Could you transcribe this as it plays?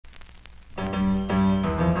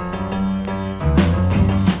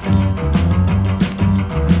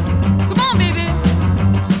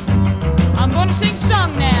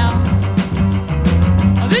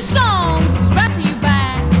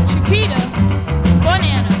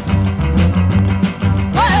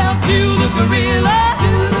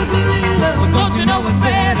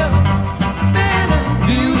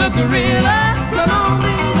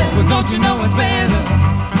don't you know it's better?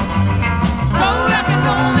 Oh, rock and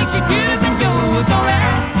roll makes you get up and go, it's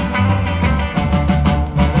alright.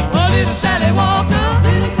 Oh, little Sally Walker,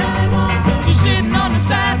 she's sitting on the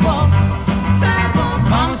sidewalk.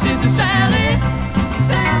 Mama says to Sally,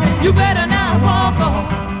 you better not walk off.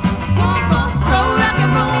 Oh, rock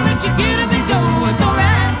and roll makes you get up and go, it's alright.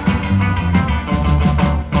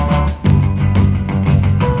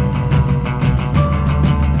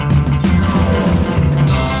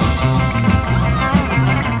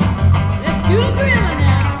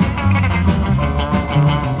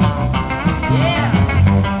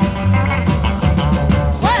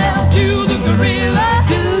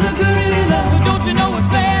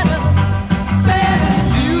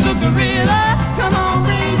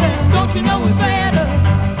 You know it's better.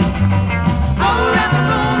 Oh, rock and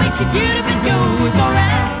roll makes you get up and go, it's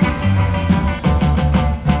alright.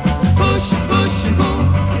 Push, push and pull,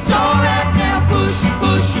 it's alright now. Push,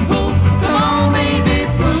 push and pull, come on baby.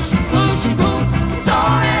 Push, push and pull, it's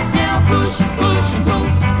alright now. Push, push and pull,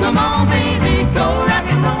 come on baby. Go, rock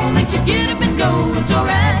and roll makes you get up and go, it's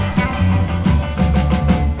alright.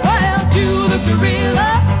 Well, do the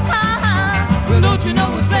gorilla, ha-ha. Well, don't you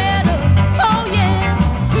know it's better? Oh yeah.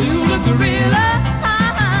 Do the gorilla,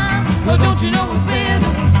 ha-ha. Well, don't you know it's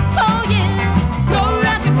better? Oh yeah. Go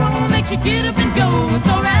rock and roll makes you get up